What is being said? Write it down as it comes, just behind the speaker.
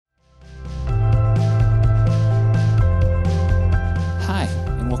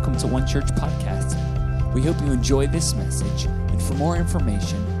It's a One Church podcast. We hope you enjoy this message, and for more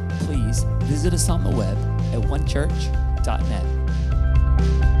information, please visit us on the web at onechurch.net.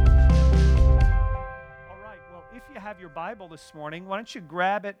 All right, well, if you have your Bible this morning, why don't you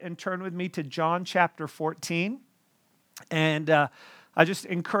grab it and turn with me to John chapter 14. And I just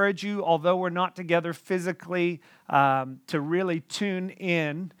encourage you, although we're not together physically, to really tune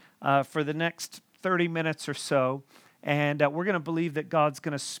in for the next 30 minutes or so. And we're going to believe that God's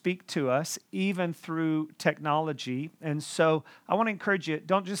going to speak to us even through technology. And so I want to encourage you,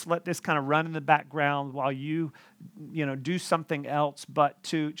 don't just let this kind of run in the background while you do something else, but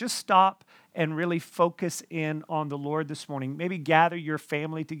to just stop and really focus in on the Lord this morning. Maybe gather your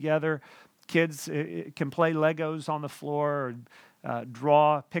family together. Kids can play Legos on the floor or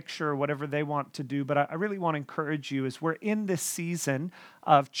draw a picture or whatever they want to do. But I really want to encourage you as we're in this season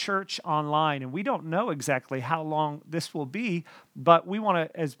of church online, and we don't know exactly how long this will be, but we want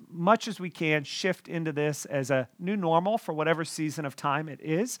to, as much as we can, shift into this as a new normal for whatever season of time it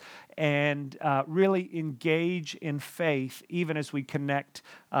is, and really engage in faith even as we connect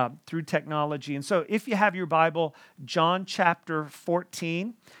through technology. And so if you have your Bible, John chapter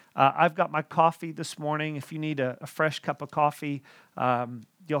 14, I've got my coffee this morning. If you need a fresh cup of coffee,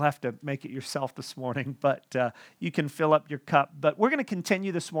 you'll have to make it yourself this morning, but you can fill up your cup. But we're going to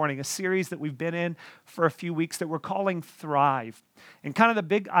continue this morning a series that we've been in for a few weeks that we're calling Thrive. And kind of the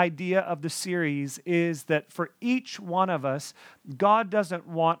big idea of the series is that for each one of us, God doesn't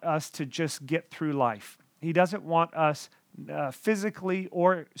want us to just get through life. He doesn't want us physically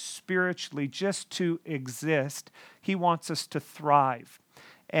or spiritually just to exist. He wants us to thrive.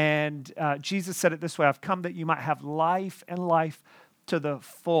 And Jesus said it this way, I've come that you might have life and life to the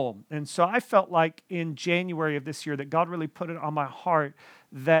full. And so I felt like in January of this year that God really put it on my heart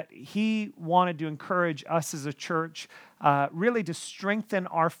that He wanted to encourage us as a church, really to strengthen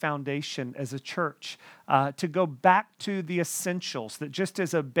our foundation as a church, to go back to the essentials, that just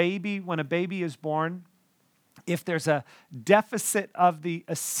as a baby, when a baby is born, if there's a deficit of the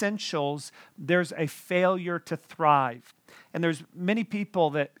essentials, there's a failure to thrive. And there's many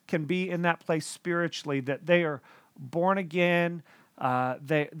people that can be in that place spiritually, that they are born again,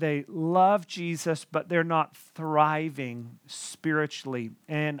 they love Jesus, but they're not thriving spiritually.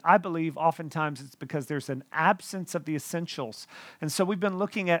 And I believe oftentimes it's because there's an absence of the essentials. And so we've been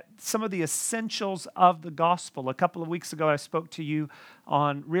looking at some of the essentials of the gospel. A couple of weeks ago, I spoke to you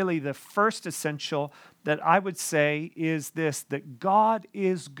on really the first essential that I would say is this, that God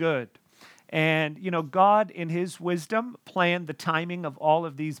is good. And, God in His wisdom planned the timing of all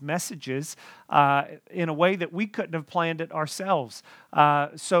of these messages in a way that we couldn't have planned it ourselves.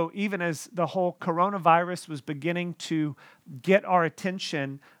 So even as the whole coronavirus was beginning to get our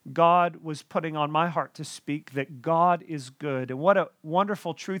attention, God was putting on my heart to speak that God is good. And what a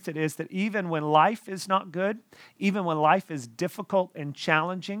wonderful truth it is that even when life is not good, even when life is difficult and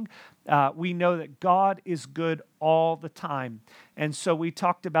challenging, we know that God is good all the time. And so we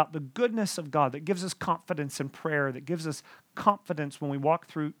talked about the goodness of God that gives us confidence in prayer, that gives us confidence when we walk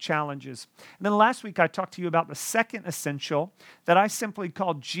through challenges. And then last week I talked to you about the second essential that I simply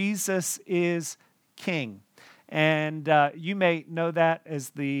called Jesus is King. And you may know that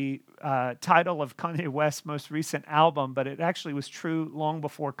as the title of Kanye West's most recent album, but it actually was true long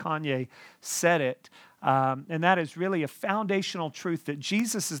before Kanye said it. And that is really a foundational truth that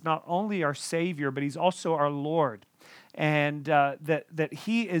Jesus is not only our Savior, but He's also our Lord. And that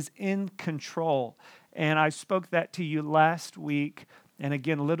He is in control. And I spoke that to you last week. And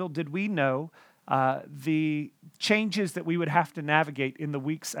again, little did we know the changes that we would have to navigate in the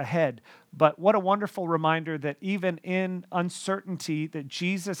weeks ahead. But what a wonderful reminder that even in uncertainty, that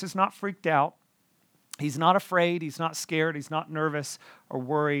Jesus is not freaked out. He's not afraid, He's not scared, He's not nervous or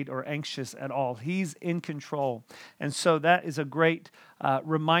worried or anxious at all. He's in control. And so that is a great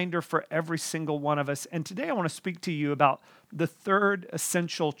reminder for every single one of us. And today I want to speak to you about the third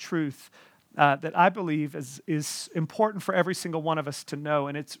essential truth that I believe is important for every single one of us to know.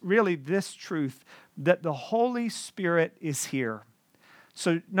 And it's really this truth, that the Holy Spirit is here.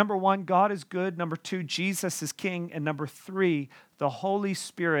 So number one, God is good. Number two, Jesus is King. And number three, the Holy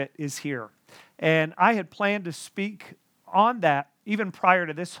Spirit is here. And I had planned to speak on that even prior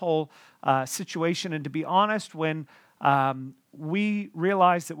to this whole situation. And to be honest, when we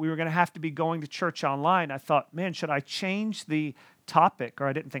realized that we were going to have to be going to church online, I thought, man, should I change the topic? Or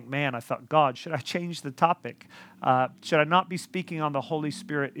I didn't think, man, I thought, God, should I change the topic? Should I not be speaking on the Holy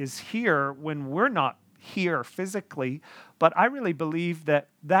Spirit is here when we're not here physically? But I really believe that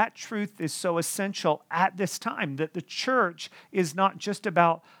that truth is so essential at this time, that the church is not just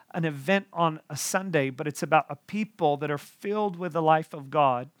about an event on a Sunday, but it's about a people that are filled with the life of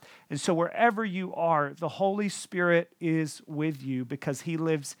God. And so wherever you are, the Holy Spirit is with you because he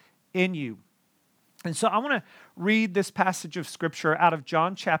lives in you. And so I want to read this passage of Scripture out of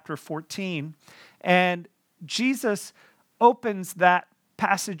John chapter 14. And Jesus opens that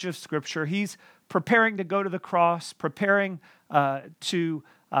passage of Scripture. He's preparing to go to the cross, preparing to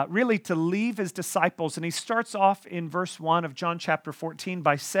leave his disciples. And he starts off in verse 1 of John chapter 14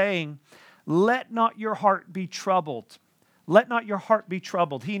 by saying, "Let not your heart be troubled." Let not your heart be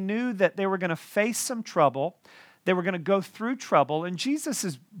troubled. He knew that they were going to face some trouble. They were going to go through trouble. And Jesus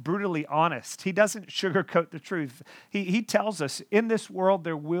is brutally honest. He doesn't sugarcoat the truth. He tells us, in this world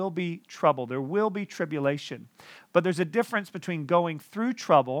there will be trouble. There will be tribulation. But there's a difference between going through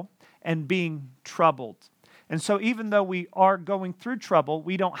trouble and being troubled. And so even though we are going through trouble,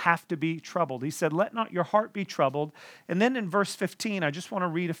 we don't have to be troubled. He said, "Let not your heart be troubled." And then in verse 15, I just want to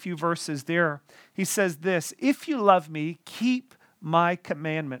read a few verses there. He says this, "If you love me, keep my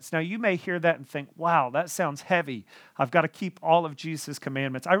commandments." Now you may hear that and think, wow, that sounds heavy. I've got to keep all of Jesus'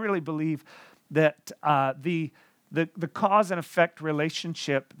 commandments. I really believe that the cause and effect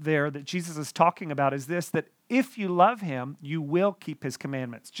relationship there that Jesus is talking about is this, that if you love him, you will keep his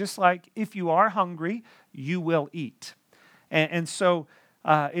commandments. Just like if you are hungry, you will eat. And so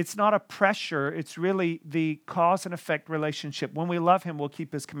it's not a pressure. It's really the cause and effect relationship. When we love him, we'll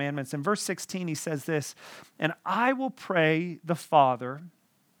keep his commandments. In verse 16, he says this, "And I will pray the Father,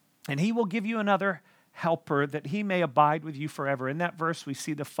 and he will give you another helper that he may abide with you forever." In that verse, we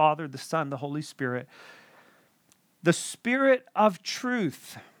see the Father, the Son, the Holy Spirit. "The Spirit of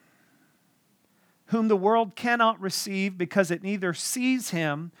truth, whom the world cannot receive because it neither sees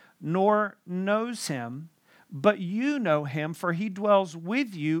him nor knows him, but you know him, for he dwells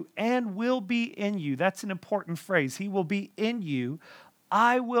with you and will be in you." That's an important phrase. He will be in you.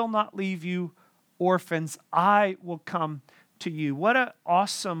 "I will not leave you orphans. I will come to you." What an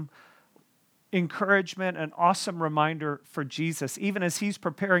awesome encouragement, an awesome reminder for Jesus. Even as he's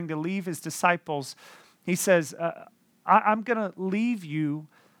preparing to leave his disciples, he says, I'm going to leave you,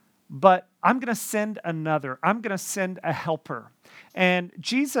 but I'm going to send another. I'm going to send a helper. And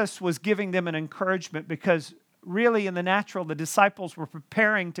Jesus was giving them an encouragement because really in the natural, the disciples were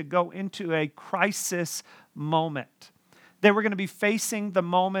preparing to go into a crisis moment. They were going to be facing the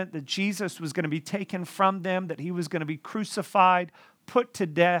moment that Jesus was going to be taken from them, that he was going to be crucified, put to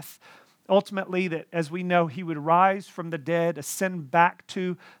death. Ultimately, that as we know, he would rise from the dead, ascend back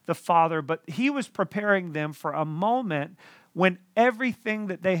to the Father. But he was preparing them for a moment when everything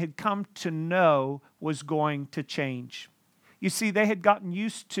that they had come to know was going to change. You see, they had gotten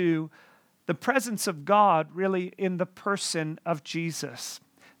used to the presence of God really in the person of Jesus.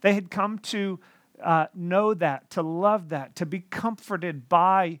 They had come to know that, to love that, to be comforted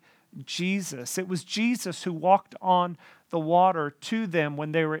by Jesus. It was Jesus who walked on the water to them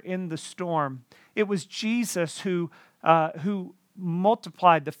when they were in the storm. It was Jesus who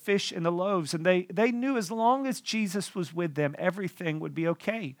multiplied the fish and the loaves, and they knew as long as Jesus was with them, everything would be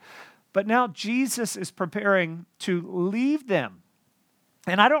okay. But now Jesus is preparing to leave them.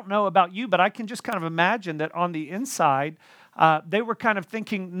 And I don't know about you, but I can just kind of imagine that on the inside, they were kind of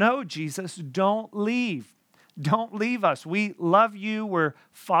thinking, "No, Jesus, don't leave. Don't leave us. We love you. We're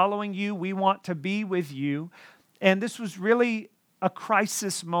following you. We want to be with you." And this was really a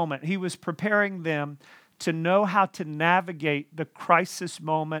crisis moment. He was preparing them to know how to navigate the crisis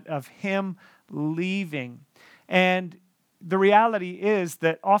moment of him leaving. And the reality is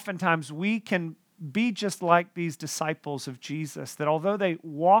that oftentimes we can be just like these disciples of Jesus, that although they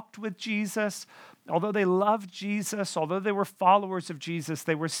walked with Jesus, although they loved Jesus, although they were followers of Jesus,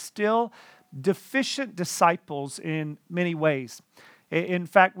 they were still deficient disciples in many ways. In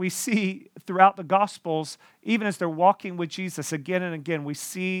fact, we see throughout the Gospels, even as they're walking with Jesus again and again, we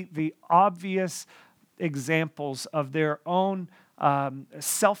see the obvious examples of their own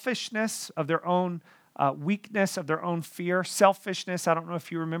selfishness, of their own weakness, of their own fear. Selfishness, I don't know if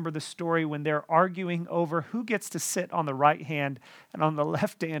you remember the story when they're arguing over who gets to sit on the right hand and on the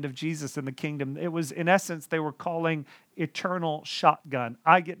left hand of Jesus in the kingdom. It was, in essence, they were calling eternal shotgun.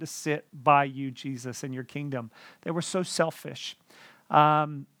 I get to sit by you, Jesus, in your kingdom. They were so selfish.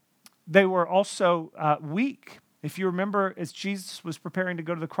 They were also weak. If you remember, as Jesus was preparing to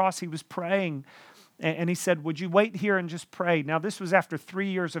go to the cross, he was praying, and he said, "Would you wait here and just pray?" Now, this was after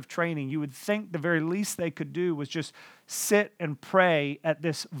 3 years of training. You would think the very least they could do was just sit and pray at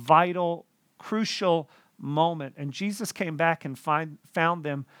this vital, crucial moment. And Jesus came back and found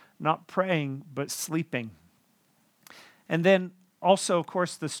them not praying, but sleeping. And then also, of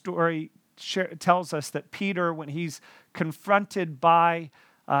course, the story tells us that Peter, when he's confronted by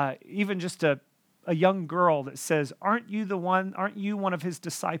even just a young girl that says, aren't you one of his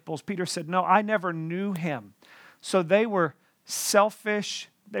disciples? Peter said, no, I never knew him. So they were selfish,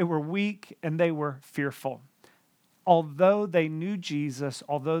 they were weak, and they were fearful. Although they knew Jesus,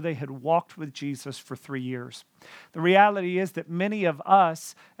 although they had walked with Jesus for 3 years. The reality is that many of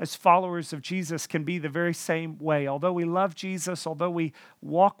us as followers of Jesus can be the very same way. Although we love Jesus, although we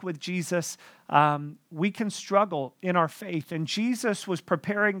walk with Jesus, we can struggle in our faith. And Jesus was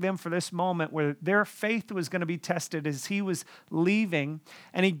preparing them for this moment where their faith was going to be tested as he was leaving.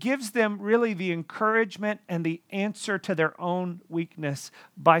 And he gives them really the encouragement and the answer to their own weakness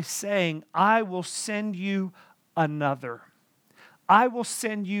by saying, I will send you another. I will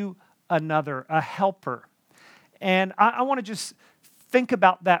send you another, a helper. And I want to just think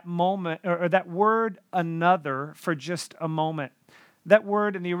about that moment, or that word another, for just a moment. That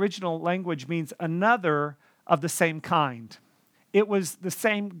word in the original language means another of the same kind. It was the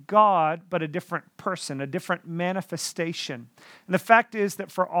same God, but a different person, a different manifestation. And the fact is that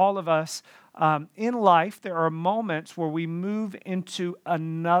for all of us in life, there are moments where we move into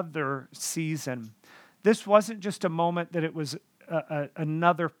another season. This wasn't just a moment that it was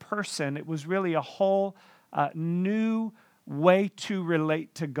another person. It was really a whole new way to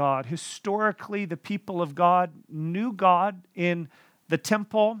relate to God. Historically, the people of God knew God in the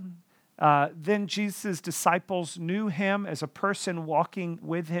temple. Then Jesus' disciples knew him as a person walking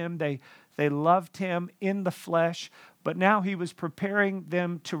with him. They loved him in the flesh. But now he was preparing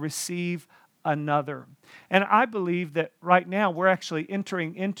them to receive another. And I believe that right now we're actually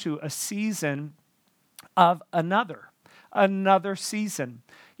entering into a season of another season.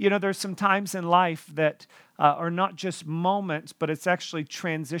 You know, there's some times in life that are not just moments, but it's actually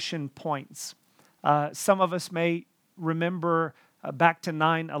transition points. Some of us may remember back to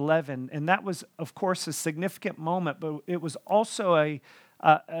 9/11, and that was, of course, a significant moment, but it was also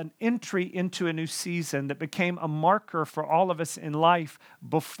an entry into a new season that became a marker for all of us in life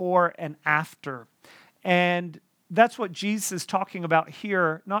before and after. And that's what Jesus is talking about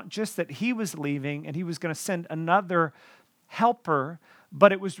here, not just that he was leaving and he was going to send another helper,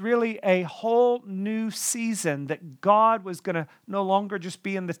 but it was really a whole new season that God was going to no longer just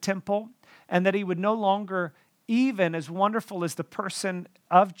be in the temple, and that he would no longer, even as wonderful as the person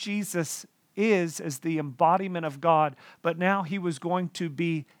of Jesus is as the embodiment of God, but now he was going to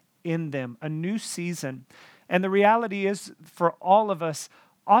be in them, a new season. And the reality is, for all of us,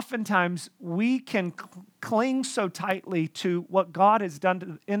 oftentimes we can cling so tightly to what God has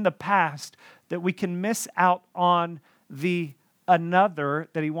done in the past that we can miss out on the another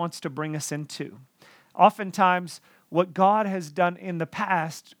that he wants to bring us into. Oftentimes, what God has done in the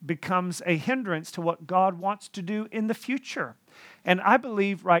past becomes a hindrance to what God wants to do in the future. And I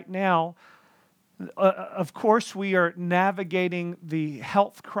believe right now, of course, we are navigating the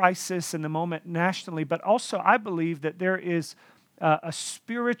health crisis in the moment nationally, but also I believe that there is a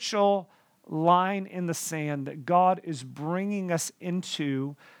spiritual line in the sand that God is bringing us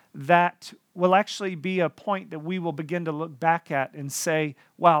into that will actually be a point that we will begin to look back at and say,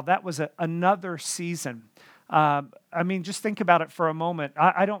 wow, that was another season. I mean, just think about it for a moment.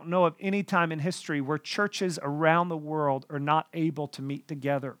 I don't know of any time in history where churches around the world are not able to meet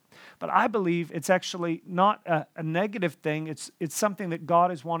together. But I believe it's actually not a negative thing. It's something that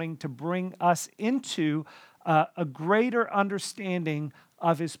God is wanting to bring us into a greater understanding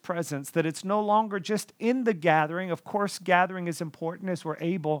of his presence, that it's no longer just in the gathering. Of course, gathering is important as we're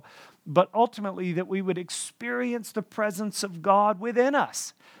able, but ultimately that we would experience the presence of God within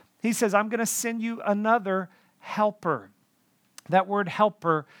us. He says, I'm going to send you another helper. That word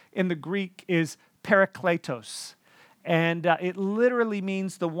helper in the Greek is parakletos, and it literally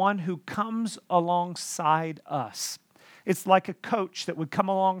means the one who comes alongside us. It's like a coach that would come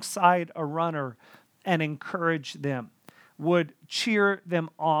alongside a runner and encourage them, would cheer them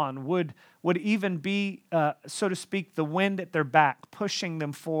on, would even be, so to speak, the wind at their back, pushing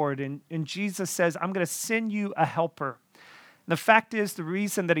them forward. And Jesus says, I'm going to send you a helper. The fact is, the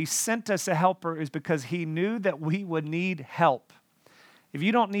reason that he sent us a helper is because he knew that we would need help. If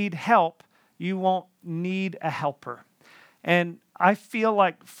you don't need help, you won't need a helper. And I feel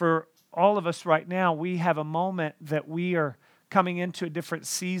like for all of us right now, we have a moment that we are coming into a different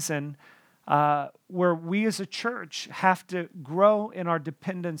season where we as a church have to grow in our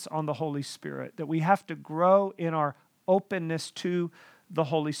dependence on the Holy Spirit, that we have to grow in our openness to the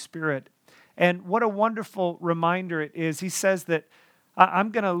Holy Spirit. And what a wonderful reminder it is. He says that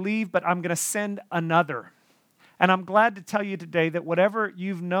I'm going to leave, but I'm going to send another. And I'm glad to tell you today that whatever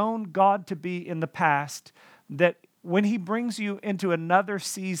you've known God to be in the past, that when he brings you into another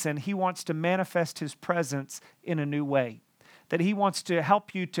season, he wants to manifest his presence in a new way. that he wants to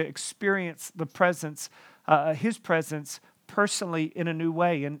help you to experience the presence, his presence personally in a new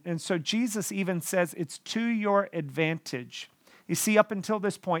way. And so Jesus even says it's to your advantage. You see, up until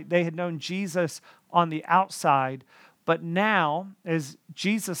this point, they had known Jesus on the outside, but now, as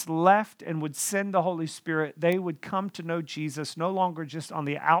Jesus left and would send the Holy Spirit, they would come to know Jesus no longer just on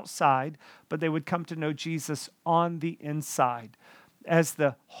the outside, but they would come to know Jesus on the inside as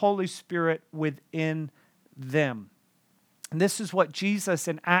the Holy Spirit within them. And this is what Jesus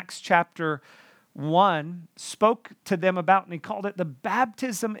in Acts chapter 1 spoke to them about, and he called it the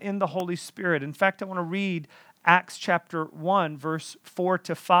baptism in the Holy Spirit. In fact, I want to read Acts chapter 1, verse 4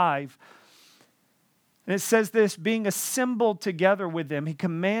 to 5. And it says this, being assembled together with them, he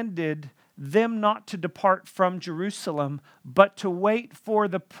commanded them not to depart from Jerusalem, but to wait for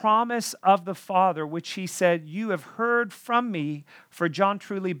the promise of the Father, which he said, you have heard from me, for John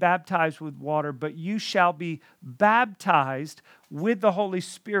truly baptized with water, but you shall be baptized with the Holy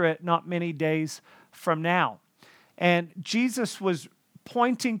Spirit not many days from now. And Jesus was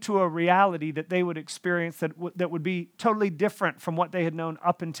pointing to a reality that they would experience that would be totally different from what they had known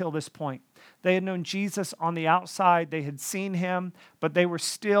up until this point. They had known Jesus on the outside. They had seen him, but they were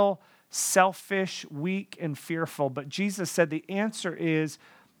still selfish, weak, and fearful. But Jesus said the answer is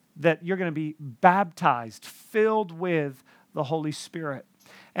that you're going to be baptized, filled with the Holy Spirit.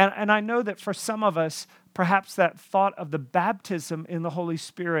 And I know that for some of us, perhaps that thought of the baptism in the Holy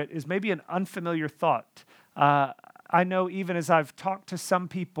Spirit is maybe an unfamiliar thought. I know even as I've talked to some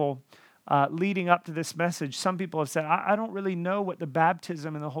people leading up to this message, some people have said, I don't really know what the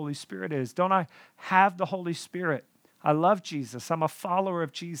baptism in the Holy Spirit is. Don't I have the Holy Spirit? I love Jesus. I'm a follower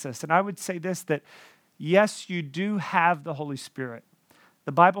of Jesus. And I would say this, that yes, you do have the Holy Spirit.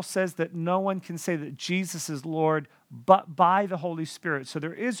 The Bible says that no one can say that Jesus is Lord but by the Holy Spirit. So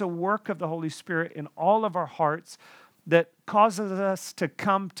there is a work of the Holy Spirit in all of our hearts that causes us to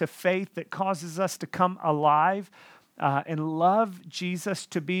come to faith, that causes us to come alive and love Jesus,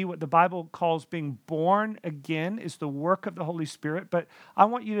 to be what the Bible calls being born again is the work of the Holy Spirit. But I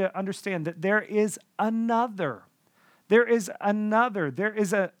want you to understand that there is another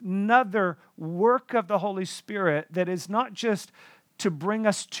work of the Holy Spirit that is not just to bring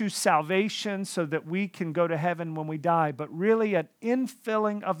us to salvation so that we can go to heaven when we die, but really an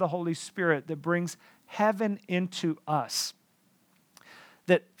infilling of the Holy Spirit that brings heaven into us,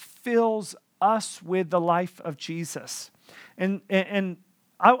 that fills us with the life of Jesus. And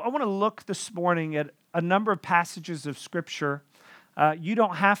I want to look this morning at a number of passages of Scripture. You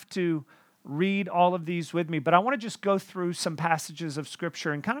don't have to read all of these with me, but I want to just go through some passages of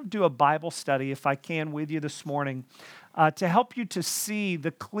Scripture and kind of do a Bible study, if I can, with you this morning, to help you to see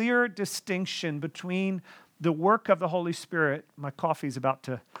the clear distinction between the work of the Holy Spirit. My coffee's about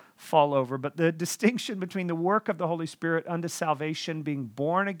to fall over, but the distinction between the work of the Holy Spirit unto salvation, being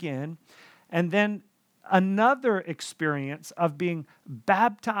born again, and then another experience of being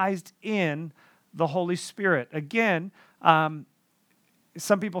baptized in the Holy Spirit. Again,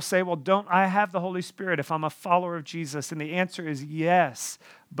 some people say, well, don't I have the Holy Spirit if I'm a follower of Jesus? And the answer is yes.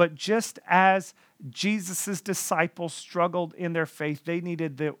 But just as Jesus' disciples struggled in their faith, they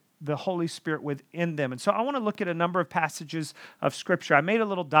needed the Holy Spirit within them. And so I want to look at a number of passages of Scripture. I made a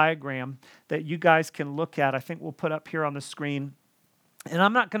little diagram that you guys can look at. I think we'll put up here on the screen. And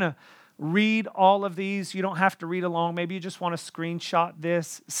I'm not going to read all of these. You don't have to read along. Maybe you just want to screenshot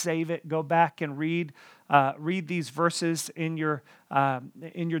this, save it, go back and read these verses in your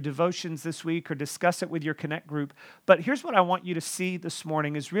devotions this week, or discuss it with your Connect group. But here's what I want you to see this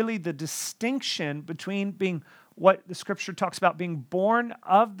morning is really the distinction between being what the Scripture talks about, being born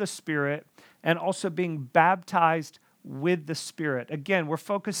of the Spirit, and also being baptized with the Spirit. Again, we're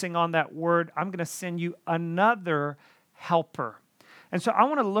focusing on that word. I'm going to send you another helper. And so I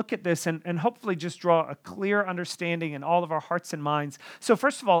want to look at this and hopefully just draw a clear understanding in all of our hearts and minds. So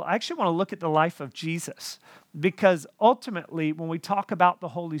first of all, I actually want to look at the life of Jesus, because ultimately, when we talk about the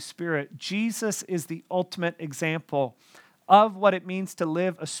Holy Spirit, Jesus is the ultimate example of what it means to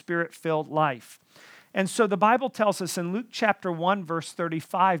live a Spirit-filled life. And so the Bible tells us in Luke chapter 1, verse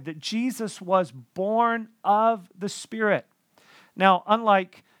 35, that Jesus was born of the Spirit. Now,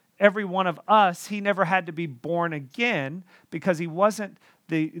 unlike every one of us, he never had to be born again because he wasn't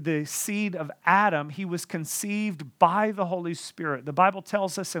the seed of Adam. He was conceived by the Holy Spirit. The Bible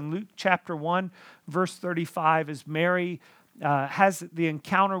tells us in Luke chapter 1, verse 35, as Mary has the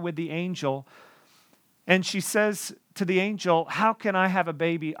encounter with the angel, and she says to the angel, "How can I have a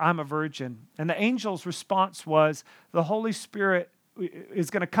baby? I'm a virgin." And the angel's response was, "The Holy Spirit is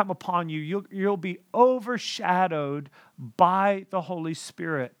going to come upon you. You'll be overshadowed by the Holy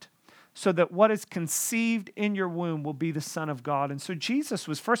Spirit." so that what is conceived in your womb will be the Son of God. And so Jesus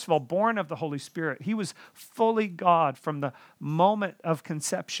was, first of all, born of the Holy Spirit. He was fully God from the moment of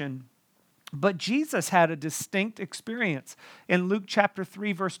conception. But Jesus had a distinct experience. In Luke chapter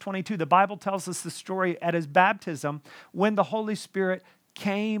 3, verse 22, the Bible tells us the story at his baptism when the Holy Spirit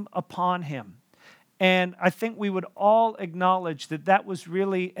came upon him. And I think we would all acknowledge that that was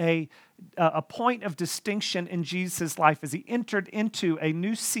really a point of distinction in Jesus' life as he entered into a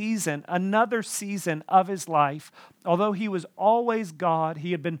new season, another season of his life. Although he was always God,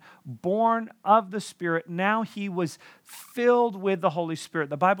 he had been born of the Spirit. Now he was filled with the Holy Spirit.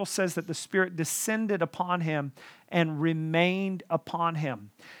 The Bible says that the Spirit descended upon him and remained upon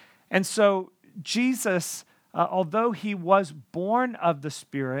him. And so Jesus, although he was born of the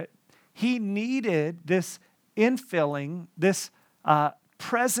Spirit, he needed this infilling, this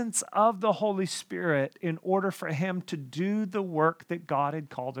presence of the Holy Spirit in order for him to do the work that God had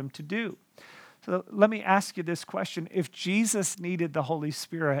called him to do. So let me ask you this question. If Jesus needed the Holy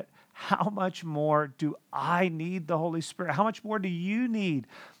Spirit, how much more do I need the Holy Spirit? How much more do you need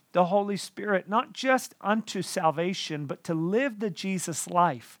the Holy Spirit, not just unto salvation, but to live the Jesus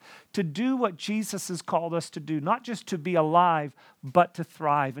life, to do what Jesus has called us to do, not just to be alive, but to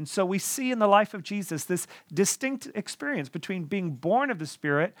thrive. And so we see in the life of Jesus this distinct experience between being born of the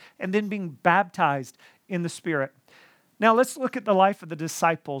Spirit and then being baptized in the Spirit. Now let's look at the life of the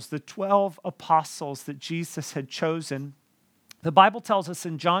disciples, the 12 apostles that Jesus had chosen. The Bible tells us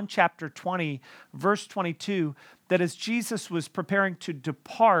in John chapter 20, verse 22, that as Jesus was preparing to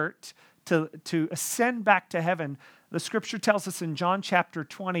depart, to ascend back to heaven, the scripture tells us in John chapter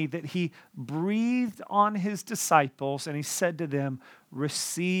 20 that he breathed on his disciples and he said to them,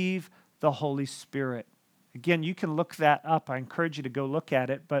 receive the Holy Spirit. Again, you can look that up. I encourage you to go look at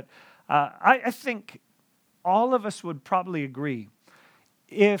it. But I think all of us would probably agree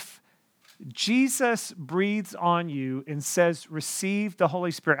if Jesus breathes on you and says, receive the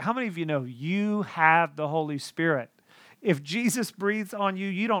Holy Spirit. How many of you know you have the Holy Spirit? If Jesus breathes on you,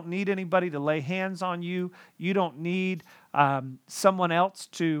 you don't need anybody to lay hands on you. You don't need someone else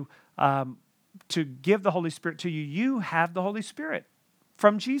to give the Holy Spirit to you. You have the Holy Spirit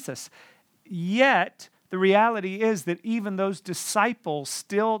from Jesus. Yet, the reality is that even those disciples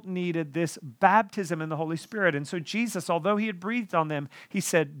still needed this baptism in the Holy Spirit. And so Jesus, although he had breathed on them, he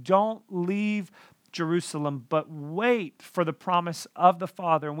said, don't leave Jerusalem, but wait for the promise of the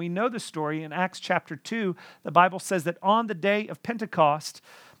Father. And we know the story in Acts chapter 2. The Bible says that on the day of Pentecost,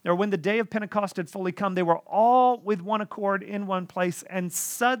 or when the day of Pentecost had fully come, they were all with one accord in one place, and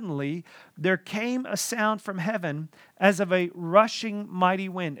suddenly there came a sound from heaven as of a rushing mighty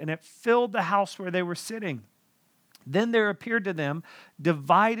wind, and it filled the house where they were sitting. Then there appeared to them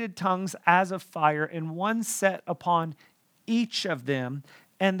divided tongues as of fire, and one sat upon each of them,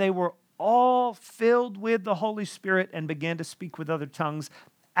 and they were all filled with the Holy Spirit and began to speak with other tongues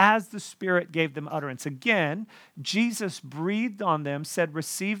as the Spirit gave them utterance. Again, Jesus breathed on them, said,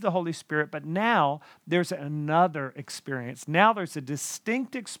 receive the Holy Spirit, but now there's another experience. Now there's a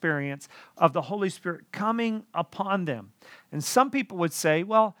distinct experience of the Holy Spirit coming upon them. And some people would say,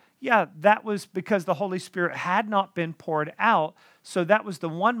 well, yeah, that was because the Holy Spirit had not been poured out, so that was the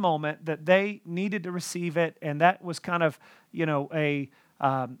one moment that they needed to receive it, and that was kind of,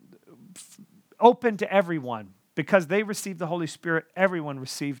 open to everyone. Because they received the Holy Spirit, everyone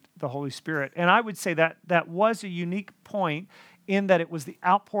received the Holy Spirit. And I would say that that was a unique point in that it was the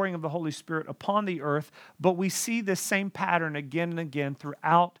outpouring of the Holy Spirit upon the earth, but we see this same pattern again and again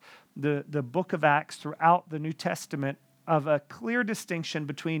throughout the book of Acts, throughout the New Testament, of a clear distinction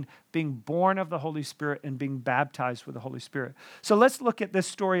between being born of the Holy Spirit and being baptized with the Holy Spirit. So let's look at this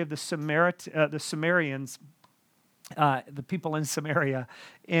story of the Samaritans, the people in Samaria,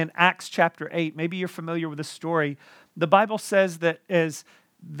 in Acts chapter 8. Maybe you're familiar with the story. The Bible says that as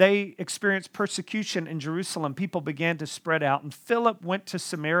they experienced persecution in Jerusalem, people began to spread out, and Philip went to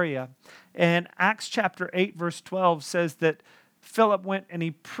Samaria. And Acts chapter 8, verse 12 says that Philip went and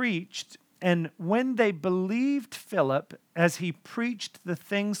he preached, and when they believed Philip as he preached the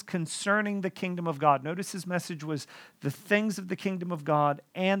things concerning the kingdom of God, notice his message was the things of the kingdom of God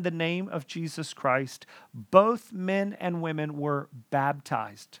and the name of Jesus Christ, both men and women were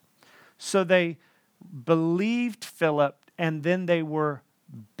baptized. So they believed Philip and then they were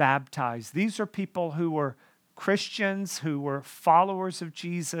baptized. These are people who were Christians, who were followers of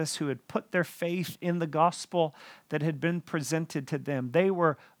Jesus, who had put their faith in the gospel that had been presented to them. They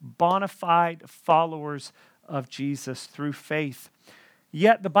were bona fide followers of Jesus through faith.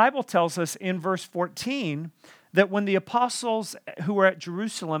 Yet the Bible tells us in verse 14 that when the apostles who were at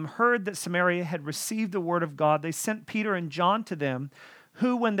Jerusalem heard that Samaria had received the word of God, they sent Peter and John to them,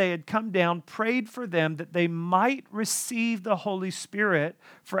 who, when they had come down, prayed for them that they might receive the Holy Spirit,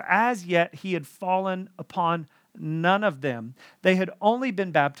 for as yet he had fallen upon none of them. They had only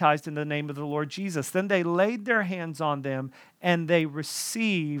been baptized in the name of the Lord Jesus. Then they laid their hands on them, and they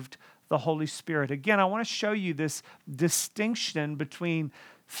received the Holy Spirit. Again, I want to show you this distinction between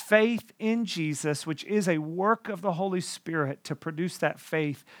faith in Jesus, which is a work of the Holy Spirit to produce that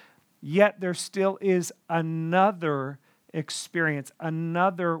faith, yet there still is another experience,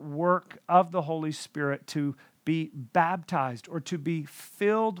 another work of the Holy Spirit to be baptized or to be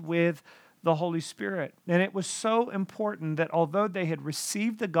filled with the Holy Spirit. And it was so important that although they had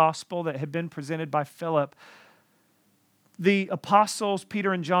received the gospel that had been presented by Philip, the apostles,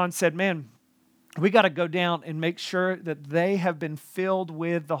 Peter and John, said, man, we got to go down and make sure that they have been filled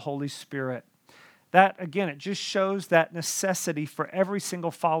with the Holy Spirit. That, again, it just shows that necessity for every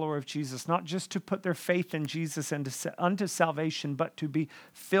single follower of Jesus, not just to put their faith in Jesus and unto salvation, but to be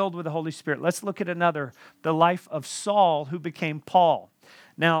filled with the Holy Spirit. Let's look at another, the life of Saul, who became Paul.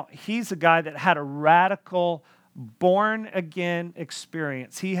 Now, he's a guy that had a radical born-again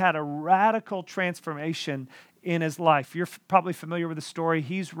experience. He had a radical transformation in his life. You're probably familiar with the story.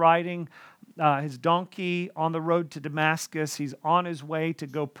 He's riding his donkey on the road to Damascus. He's on his way to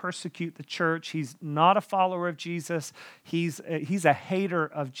go persecute the church. He's not a follower of Jesus. He's a hater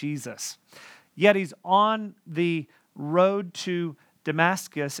of Jesus. Yet he's on the road to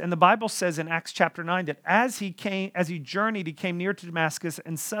Damascus. And the Bible says in Acts chapter 9 that as he journeyed, he came near to Damascus,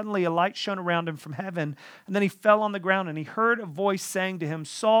 and suddenly a light shone around him from heaven. And then he fell on the ground, and he heard a voice saying to him,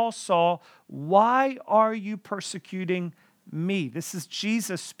 Saul, Saul, why are you persecuting me? This is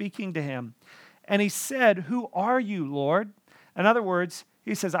Jesus speaking to him. And he said, who are you, Lord? In other words,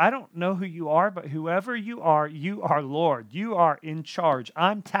 he says, I don't know who you are, but whoever you are Lord. You are in charge.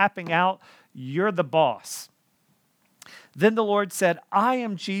 I'm tapping out. You're the boss. Then the Lord said, I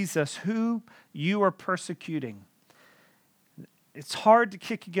am Jesus, who you are persecuting. It's hard to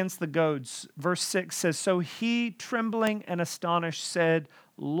kick against the goads. Verse 6 says, so he, trembling and astonished, said,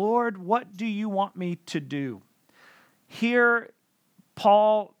 Lord, what do you want me to do? Here,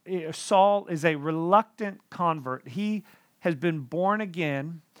 Saul is a reluctant convert. He has been born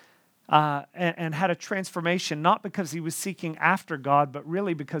again and had a transformation, not because he was seeking after God, but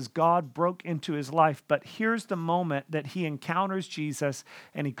really because God broke into his life. But here's the moment that he encounters Jesus,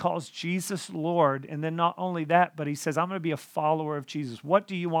 and he calls Jesus Lord. And then not only that, but he says, I'm going to be a follower of Jesus. What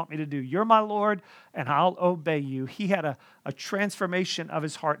do you want me to do? You're my Lord, and I'll obey you. He had a transformation of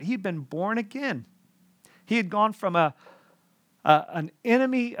his heart. He'd been born again. He had gone from an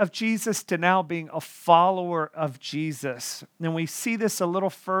enemy of Jesus to now being a follower of Jesus. And we see this a little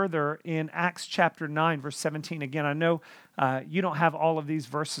further in Acts chapter 9, verse 17. Again, I know you don't have all of these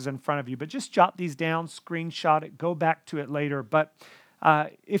verses in front of you, but just jot these down, screenshot it, go back to it later. But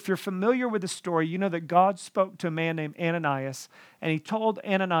if you're familiar with the story, you know that God spoke to a man named Ananias, and he told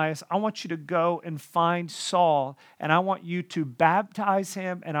Ananias, I want you to go and find Saul, and I want you to baptize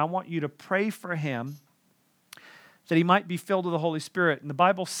him, and I want you to pray for him, that he might be filled with the Holy Spirit. And the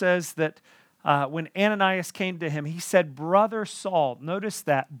Bible says that when Ananias came to him, he said, Brother Saul. Notice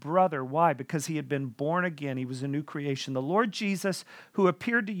that, brother. Why? Because he had been born again. He was a new creation. The Lord Jesus, who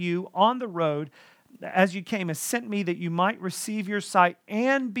appeared to you on the road as you came, has sent me that you might receive your sight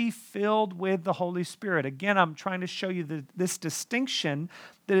and be filled with the Holy Spirit. Again, I'm trying to show you this distinction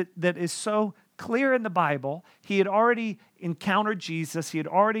that is so clear in the Bible. He had already encountered Jesus. He had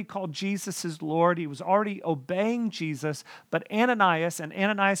already called Jesus his Lord. He was already obeying Jesus. But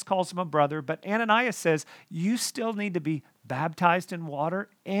Ananias calls him a brother, but Ananias says, you still need to be baptized in water,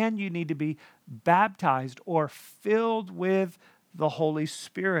 and you need to be baptized or filled with the Holy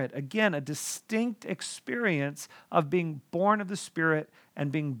Spirit. Again, a distinct experience of being born of the Spirit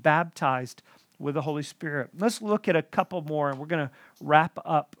and being baptized with the Holy Spirit. Let's look at a couple more, and we're going to wrap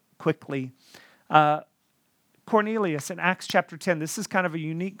up quickly. Cornelius in Acts chapter 10. This is kind of a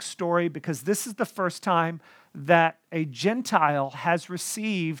unique story because this is the first time that a Gentile has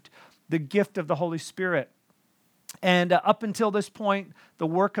received the gift of the Holy Spirit. And up until this point, the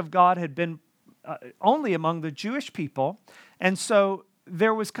work of God had been only among the Jewish people. And so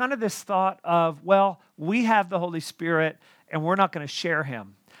there was kind of this thought of, well, we have the Holy Spirit and we're not going to share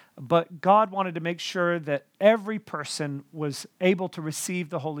him. But God wanted to make sure that every person was able to receive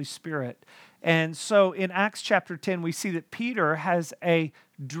the Holy Spirit. And so in Acts chapter 10, we see that Peter has a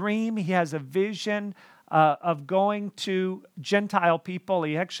dream. He has a vision of going to Gentile people.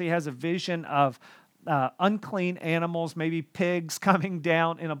 He actually has a vision of unclean animals, maybe pigs, coming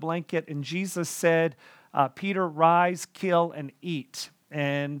down in a blanket. And Jesus said, Peter, rise, kill, and eat.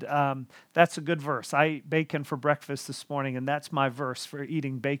 And that's a good verse. I ate bacon for breakfast this morning, and that's my verse for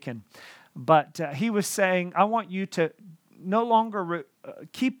eating bacon. But he was saying, I want you to no longer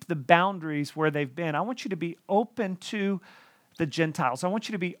keep the boundaries where they've been. I want you to be open to the Gentiles. I want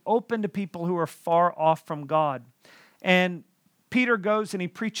you to be open to people who are far off from God. And Peter goes and he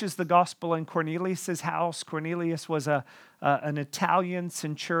preaches the gospel in Cornelius' house. Cornelius was an Italian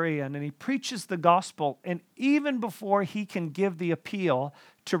centurion, and he preaches the gospel. And even before he can give the appeal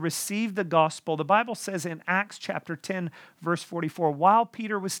to receive the gospel, the Bible says in Acts chapter 10, verse 44, while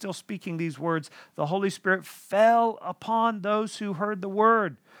Peter was still speaking these words, the Holy Spirit fell upon those who heard the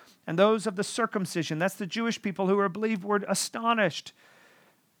word. And those of the circumcision, that's the Jewish people who were believed, were astonished.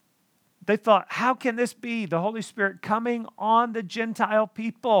 They thought, how can this be? The Holy Spirit coming on the Gentile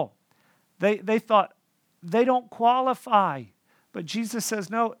people. They thought, they don't qualify. But Jesus says,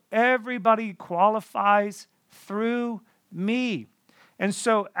 no, everybody qualifies through me. And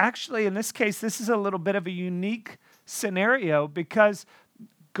so actually, in this case, this is a little bit of a unique scenario because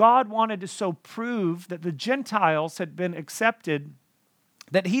God wanted to so prove that the Gentiles had been accepted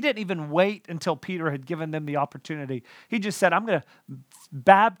that he didn't even wait until Peter had given them the opportunity. He just said, I'm going to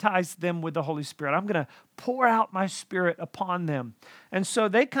baptize them with the Holy Spirit. I'm going to pour out my Spirit upon them. And so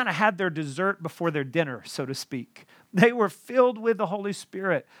they kind of had their dessert before their dinner, so to speak. They were filled with the Holy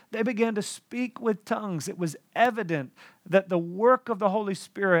Spirit. They began to speak with tongues. It was evident that the work of the Holy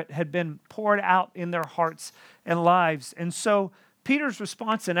Spirit had been poured out in their hearts and lives. And so Peter's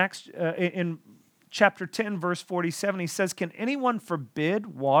response in chapter 10, verse 47, he says, can anyone forbid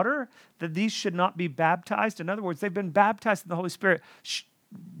water that these should not be baptized? In other words, they've been baptized in the Holy Spirit.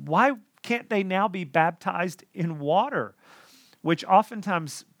 Why can't they now be baptized in water? Which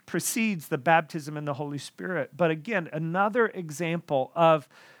oftentimes precedes the baptism in the Holy Spirit. But again, another example of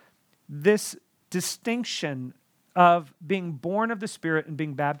this distinction of being born of the Spirit and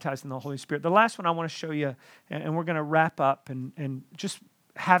being baptized in the Holy Spirit. The last one I want to show you, and we're going to wrap up and just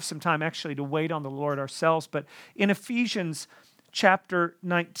have some time actually to wait on the Lord ourselves. But in Ephesians chapter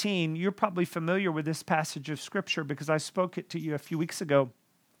 19, you're probably familiar with this passage of Scripture because I spoke it to you a few weeks ago.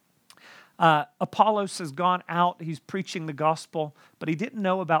 Apollos has gone out, he's preaching the gospel, but he didn't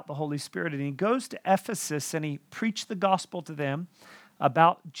know about the Holy Spirit. And he goes to Ephesus and he preached the gospel to them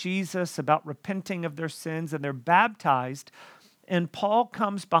about Jesus, about repenting of their sins, and they're baptized. And Paul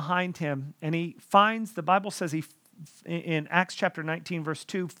comes behind him and he finds, the Bible says in Acts chapter 19, verse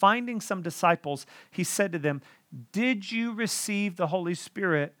 2, finding some disciples, he said to them, did you receive the Holy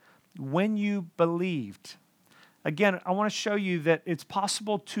Spirit when you believed? Again, I want to show you that it's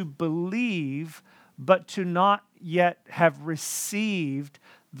possible to believe, but to not yet have received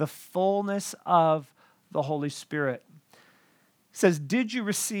the fullness of the Holy Spirit. It says, did you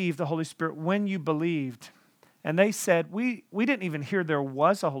receive the Holy Spirit when you believed? And they said, we didn't even hear there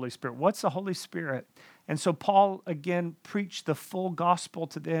was a Holy Spirit. What's the Holy Spirit? And so Paul, again, preached the full gospel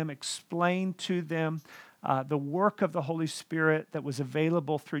to them, explained to them the work of the Holy Spirit that was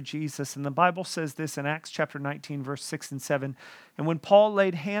available through Jesus. And the Bible says this in Acts chapter 19, verse 6 and 7. And when Paul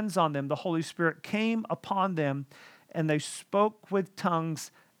laid hands on them, the Holy Spirit came upon them, and they spoke with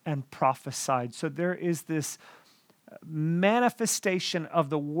tongues and prophesied. So there is this manifestation of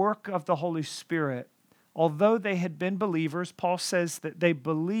the work of the Holy Spirit. Although they had been believers, Paul says that they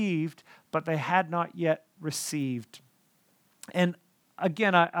believed, but they had not yet received. And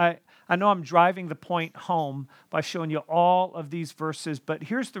again, I know I'm driving the point home by showing you all of these verses, but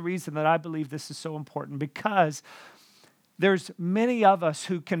here's the reason that I believe this is so important, because there's many of us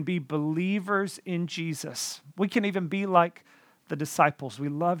who can be believers in Jesus. We can even be like the disciples. We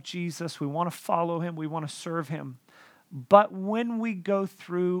love Jesus. We want to follow him. We want to serve him. But when we go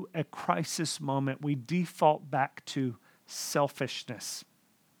through a crisis moment, we default back to selfishness.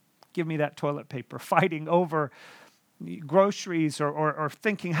 Give me that toilet paper, fighting over groceries or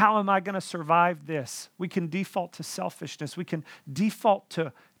thinking, how am I going to survive this? We can default to selfishness. We can default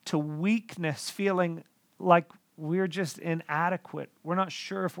to weakness, feeling like we're just inadequate. We're not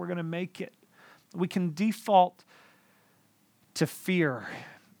sure if we're going to make it. We can default to fear,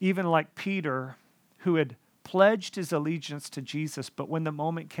 even like Peter, who had pledged his allegiance to Jesus, but when the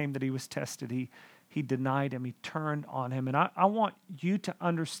moment came that he was tested, he denied him, he turned on him. And I want you to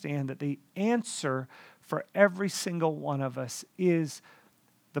understand that the answer for every single one of us is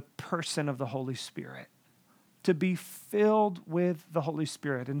the person of the Holy Spirit, to be filled with the Holy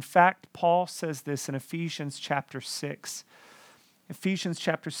Spirit. In fact, Paul says this in Ephesians chapter 6. Ephesians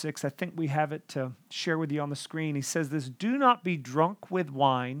chapter 6, I think we have it to share with you on the screen. He says this, do not be drunk with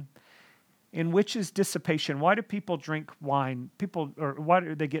wine, in which is dissipation. Why do people drink wine? Why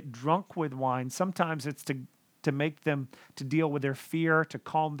do they get drunk with wine? Sometimes it's to to make them, to deal with their fear, to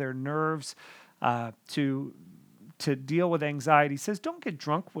calm their nerves, to deal with anxiety. He says, don't get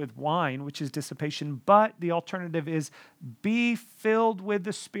drunk with wine, which is dissipation, but the alternative is be filled with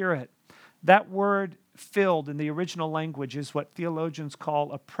the Spirit. That word filled in the original language is what theologians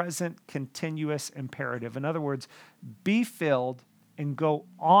call a present continuous imperative. In other words, be filled and go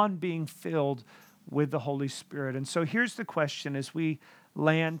on being filled with the Holy Spirit. And so here's the question as we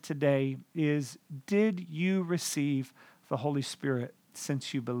land today is, did you receive the Holy Spirit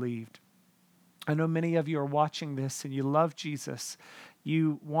since you believed? I know many of you are watching this and you love Jesus.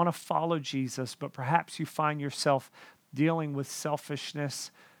 You want to follow Jesus, but perhaps you find yourself dealing with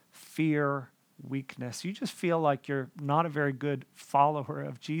selfishness, fear, weakness. You just feel like you're not a very good follower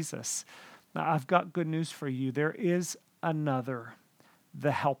of Jesus. Now, I've got good news for you. There is another,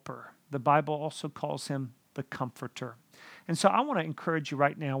 the helper. The Bible also calls him the comforter. And so I want to encourage you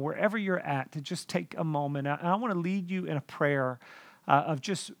right now, wherever you're at, to just take a moment. And I want to lead you in a prayer of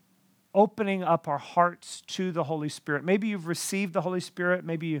just opening up our hearts to the Holy Spirit. Maybe you've received the Holy Spirit.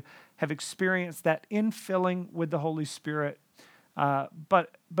 Maybe you have experienced that infilling with the Holy Spirit. But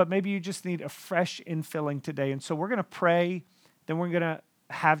maybe you just need a fresh infilling today. And so we're going to pray. Then we're going to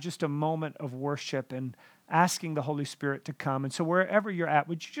have just a moment of worship and asking the Holy Spirit to come. And so wherever you're at,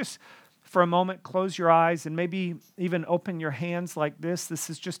 would you just, for a moment, close your eyes and maybe even open your hands like this? This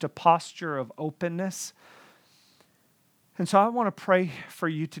is just a posture of openness. And so I want to pray for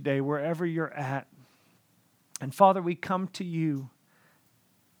you today, wherever you're at. And Father, we come to you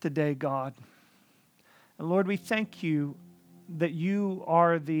today, God. And Lord, we thank you that you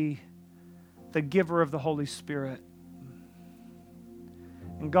are the giver of the Holy Spirit.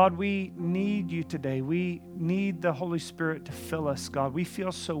 And God, we need you today. We need the Holy Spirit to fill us, God. We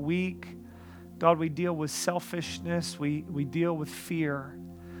feel so weak. God, we deal with selfishness. We deal with fear.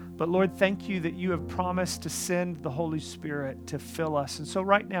 But Lord, thank you that you have promised to send the Holy Spirit to fill us. And so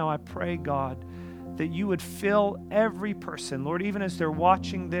right now I pray, God, that you would fill every person. Lord, even as they're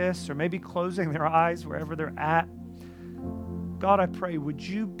watching this or maybe closing their eyes wherever they're at, God, I pray, would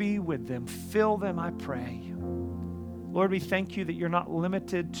you be with them? Fill them, I pray. Lord, we thank you that you're not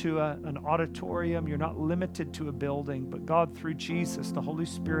limited to an auditorium. You're not limited to a building. But God, through Jesus, the Holy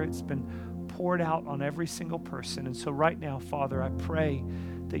Spirit's been poured out on every single person. And so right now, Father, I pray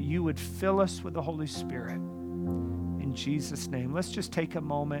that you would fill us with the Holy Spirit. In Jesus' name, let's just take a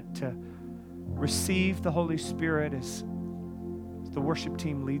moment to receive the Holy Spirit as the worship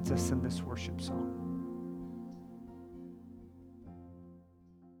team leads us in this worship song.